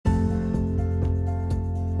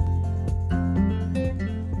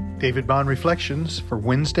David Bond Reflections for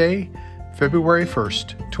Wednesday, February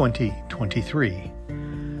 1st, 2023.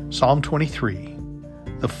 Psalm 23,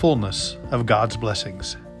 the fullness of God's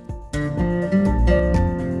blessings.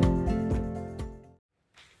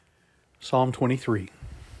 Psalm 23.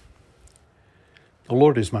 The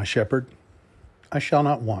Lord is my shepherd, I shall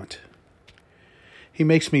not want. He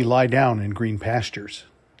makes me lie down in green pastures.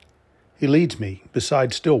 He leads me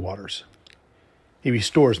beside still waters. He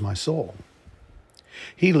restores my soul.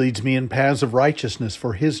 He leads me in paths of righteousness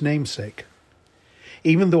for his name's sake.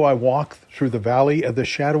 Even though I walk through the valley of the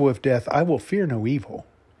shadow of death, I will fear no evil,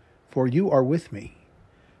 for you are with me.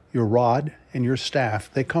 Your rod and your staff,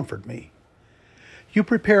 they comfort me. You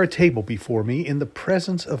prepare a table before me in the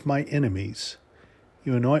presence of my enemies.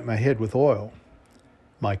 You anoint my head with oil.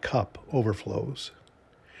 My cup overflows.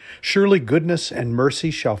 Surely goodness and mercy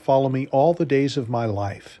shall follow me all the days of my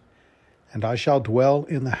life, and I shall dwell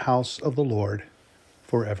in the house of the Lord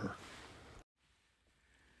forever.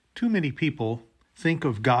 Too many people think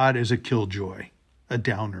of God as a killjoy, a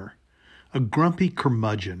downer, a grumpy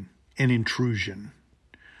curmudgeon, an intrusion.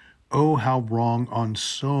 Oh, how wrong on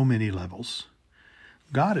so many levels.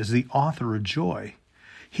 God is the author of joy.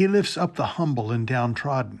 He lifts up the humble and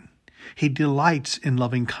downtrodden. He delights in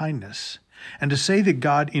loving kindness. And to say that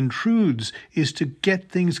God intrudes is to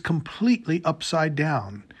get things completely upside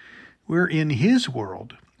down. We're in His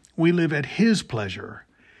world. We live at His pleasure.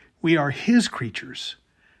 We are His creatures.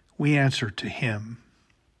 We answer to Him.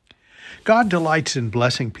 God delights in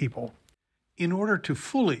blessing people. In order to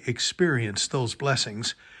fully experience those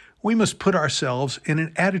blessings, we must put ourselves in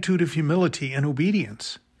an attitude of humility and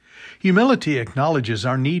obedience. Humility acknowledges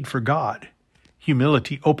our need for God.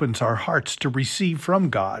 Humility opens our hearts to receive from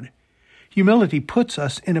God. Humility puts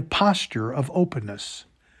us in a posture of openness.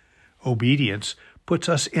 Obedience puts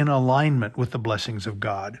us in alignment with the blessings of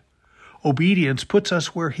God. Obedience puts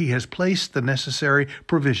us where He has placed the necessary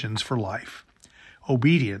provisions for life.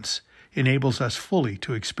 Obedience enables us fully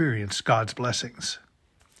to experience God's blessings.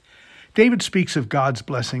 David speaks of God's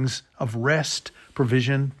blessings of rest,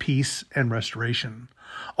 provision, peace, and restoration.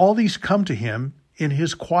 All these come to him in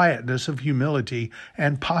his quietness of humility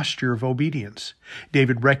and posture of obedience.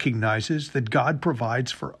 David recognizes that God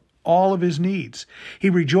provides for all of his needs.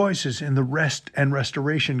 He rejoices in the rest and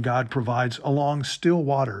restoration God provides along still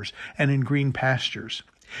waters and in green pastures.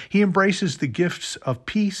 He embraces the gifts of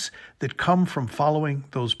peace that come from following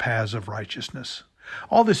those paths of righteousness.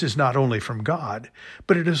 All this is not only from God,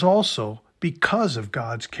 but it is also because of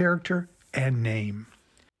God's character and name.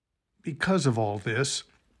 Because of all this,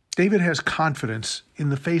 David has confidence in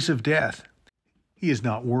the face of death. He is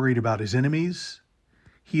not worried about his enemies.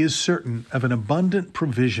 He is certain of an abundant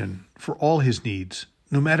provision for all his needs,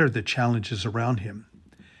 no matter the challenges around him.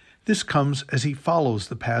 This comes as he follows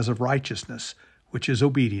the paths of righteousness, which is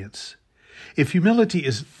obedience. If humility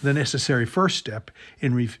is the necessary first step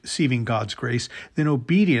in receiving God's grace, then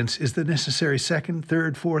obedience is the necessary second,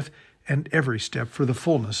 third, fourth, and every step for the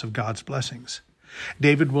fullness of God's blessings.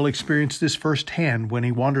 David will experience this firsthand when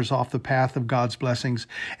he wanders off the path of God's blessings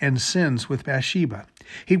and sins with Bathsheba.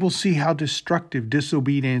 He will see how destructive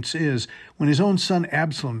disobedience is when his own son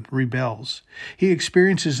Absalom rebels. He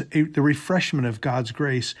experiences the refreshment of God's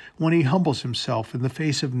grace when he humbles himself in the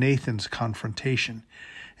face of Nathan's confrontation,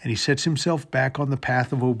 and he sets himself back on the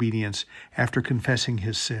path of obedience after confessing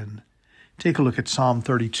his sin. Take a look at Psalm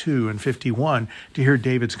 32 and 51 to hear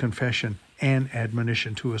David's confession and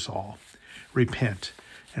admonition to us all. Repent,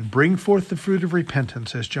 and bring forth the fruit of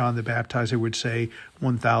repentance, as John the Baptizer would say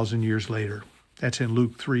 1,000 years later. That's in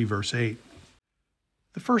Luke 3, verse 8.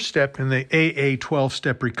 The first step in the AA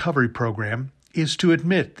 12-step recovery program is to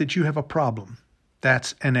admit that you have a problem.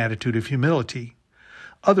 That's an attitude of humility.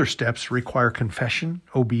 Other steps require confession,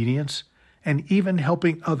 obedience, and even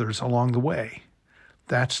helping others along the way.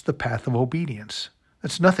 That's the path of obedience.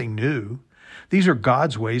 That's nothing new. These are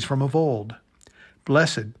God's ways from of old.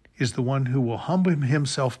 Blessed is the one who will humble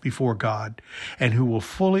himself before God and who will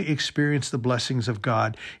fully experience the blessings of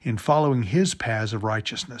God in following his paths of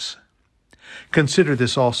righteousness. Consider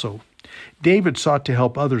this also. David sought to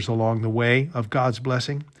help others along the way of God's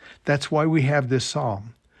blessing. That's why we have this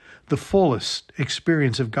psalm. The fullest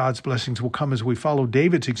experience of God's blessings will come as we follow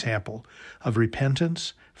David's example of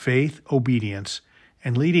repentance, faith, obedience,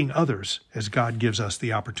 and leading others as God gives us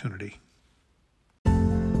the opportunity.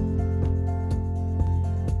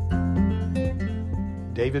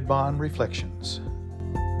 David Bond Reflections.